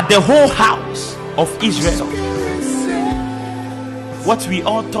are the whole house of Israel. What we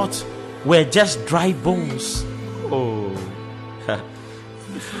all thought were just dry bones. Oh.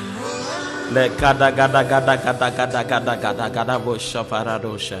 Who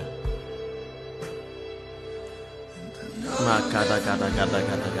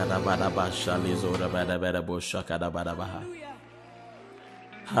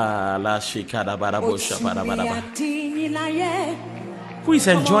is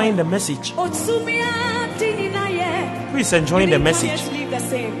enjoying the message? Who is enjoying the message? Who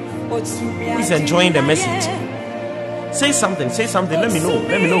is enjoying the message? Say something, let me know.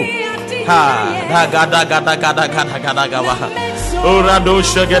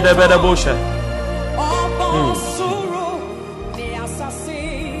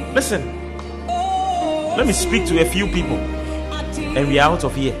 Listen, let me speak to a few people and we are out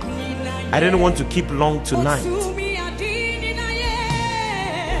of here. I didn't want to keep long tonight.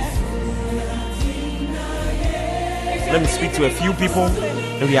 Let me speak to a few people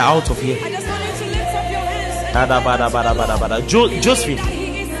and we are out of here. Josephine,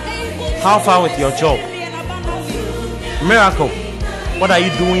 how far with your job? Miracle, what are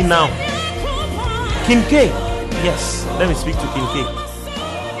you doing now? Kinke, yes, let me speak to Kinke.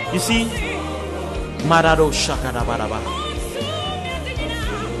 You see, Marado Shakadabadaba.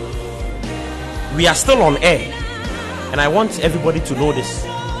 We are still on air, and I want everybody to know this.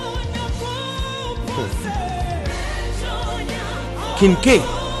 Kinke,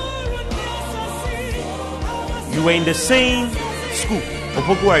 you were in the same school,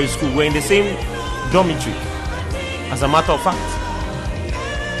 Opokuari school, we were in the same dormitory. As a matter of fact,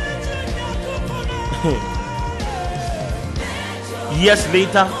 years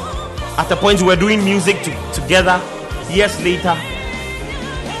later, at the point we were doing music together, years later,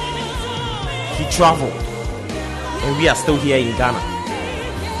 he traveled, and we are still here in Ghana.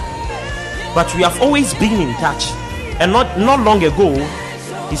 But we have always been in touch, and not long ago,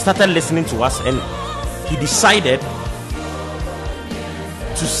 he started listening to us, and he decided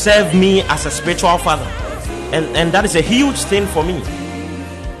to serve me as a spiritual father, and that is a huge thing for me,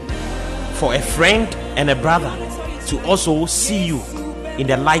 for a friend and a brother to also see you in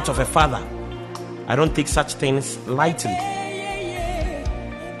the light of a father. I don't take such things lightly,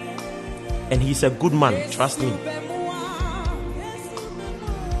 and he's a good man, trust me.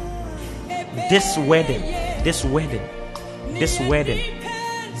 This wedding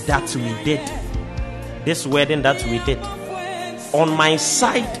that we did, on my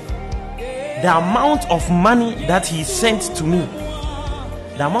side, the amount of money that he sent to me,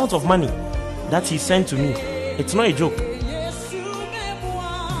 it's not a joke.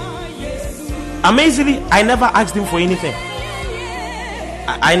 Amazingly, I never asked him for anything.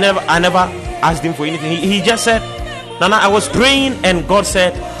 I never asked him for anything. He just said, Nana, I was praying and God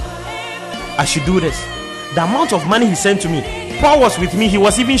said I should do this. The amount of money he sent to me, Paul was with me, he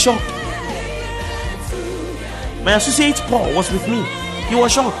was even shocked. My associate Paul was with me, he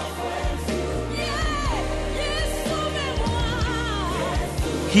was shocked.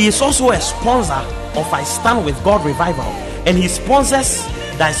 He is also a sponsor of I Stand With God Revival, and he sponsors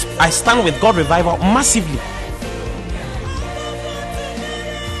that I Stand With God Revival massively.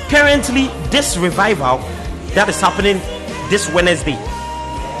 Currently, this revival that is happening this Wednesday.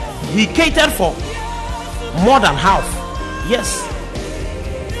 He catered for more than half. Yes,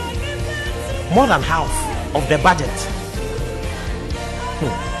 more than half of the budget.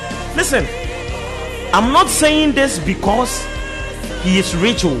 Listen, I'm not saying this because he is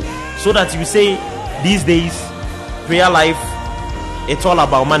rich, so that you say these days prayer life, it's all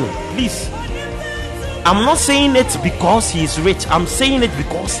about money. Please, I'm not saying it because he is rich. I'm saying it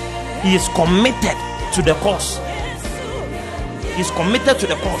because he is committed to the cause. He's committed to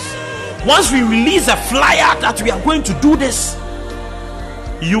the cause. Once we release a flyer that we are going to do this,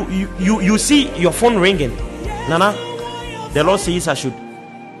 you see your phone ringing. Nana, the Lord says I should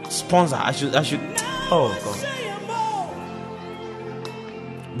sponsor. I should. Oh God,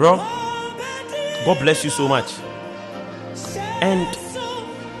 bro. God bless you so much. And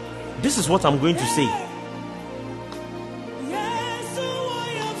this is what I'm going to say.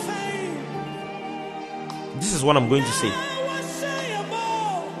 This is what I'm going to say.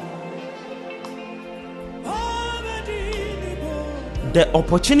 The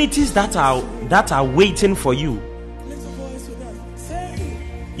opportunities that are waiting for you.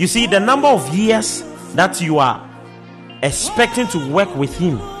 You see, the number of years that you are expecting to work with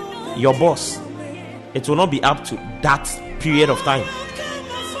him, your boss, it will not be up to that period of time.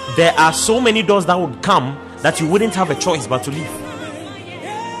 There are so many doors that would come that you wouldn't have a choice but to leave.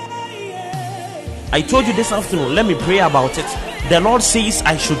 I told you this afternoon, let me pray about it. The Lord says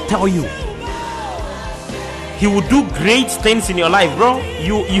I should tell you, he will do great things in your life, bro.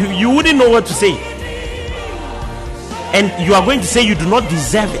 You wouldn't know what to say, and you are going to say you do not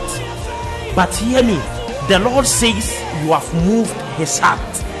deserve it. But hear me, the Lord says you have moved his heart,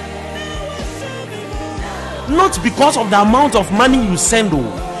 not because of the amount of money you send,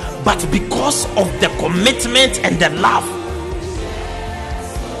 but because of the commitment and the love.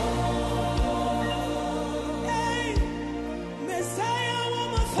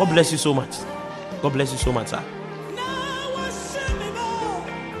 God bless you so much. God bless you so much, sir.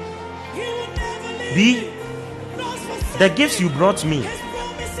 The gifts you brought me,